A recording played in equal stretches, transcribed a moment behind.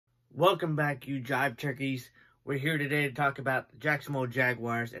Welcome back, you jive turkeys. We're here today to talk about the Jacksonville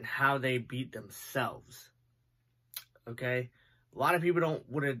Jaguars and how they beat themselves. Okay? A lot of people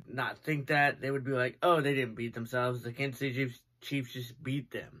would not think that. They would be like, oh, they didn't beat themselves. The Kansas City Chiefs just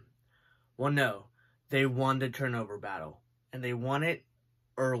beat them. Well, no. They won the turnover battle. And they won it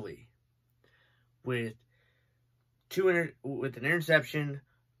early. With an interception,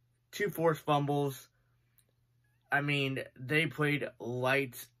 2 forced fumbles. I mean, they played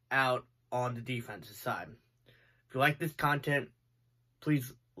lights out on the defensive side. If you like this content,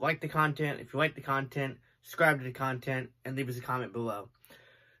 please like the content. If you like the content, subscribe to the content and leave us a comment below.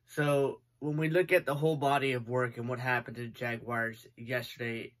 So, when we look at the whole body of work and what happened to the Jaguars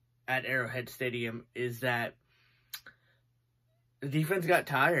yesterday at Arrowhead Stadium is that the defense got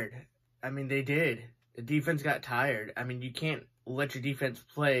tired. I mean, they did. The defense got tired. I mean, you can't let your defense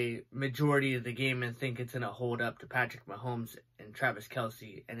play majority of the game and think it's going to hold up to Patrick Mahomes and Travis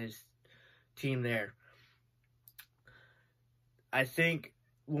Kelce and his team there. I think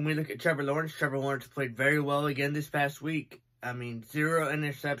when we look at Trevor Lawrence played very well again this past week. I mean, 0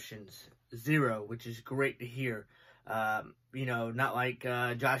 interceptions. 0, which is great to hear. Not like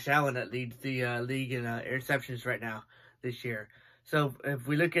Josh Allen that leads the league in interceptions right now this year. So if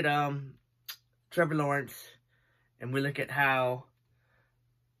we look at Trevor Lawrence, and we look at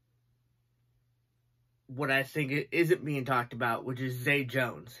what I think isn't being talked about, which is Zay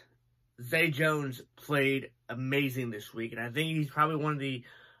Jones. Zay Jones played amazing this week, and I think he's probably one of the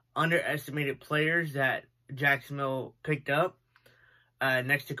underestimated players that Jacksonville picked up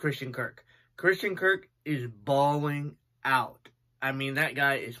next to Christian Kirk. Christian Kirk is balling out. I mean, that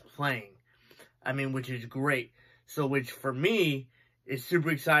guy is playing. I mean, which is great. So, which for me is super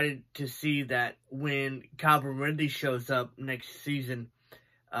excited to see that when Calvin Ridley shows up next season,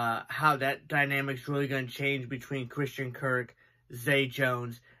 how that dynamic's really going to change between Christian Kirk, Zay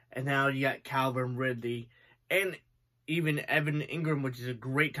Jones, and now you got Calvin Ridley, and even Evan Ingram, which is a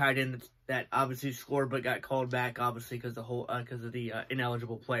great tight end that obviously scored but got called back, obviously because of the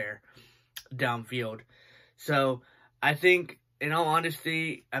ineligible player downfield. So I think, in all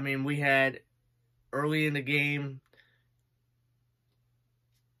honesty, I mean, we had early in the game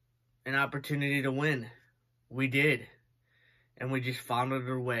an opportunity to win. We did. And we just fondled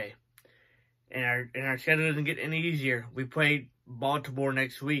it away. And our schedule doesn't get any easier. We played Baltimore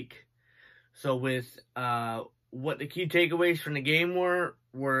next week. So with what the key takeaways from the game were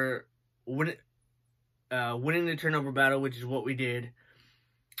winning the turnover battle, which is what we did.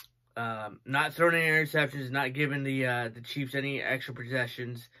 Not throwing any interceptions, not giving the Chiefs any extra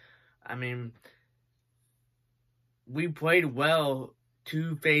possessions. I mean, we played well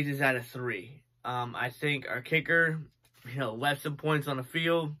 2 phases out of 3. I think our kicker, left some points on the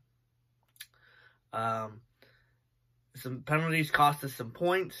field. Some penalties cost us some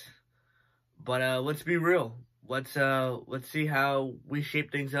points. But let's be real. Let's see how we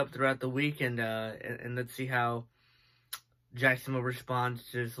shape things up throughout the week, and let's see how Jacksonville responds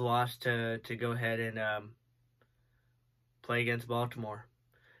to this loss to go ahead and play against Baltimore.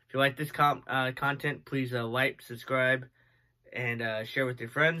 If you like this content, please like, subscribe, and share with your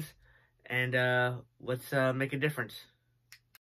friends, and let's make a difference.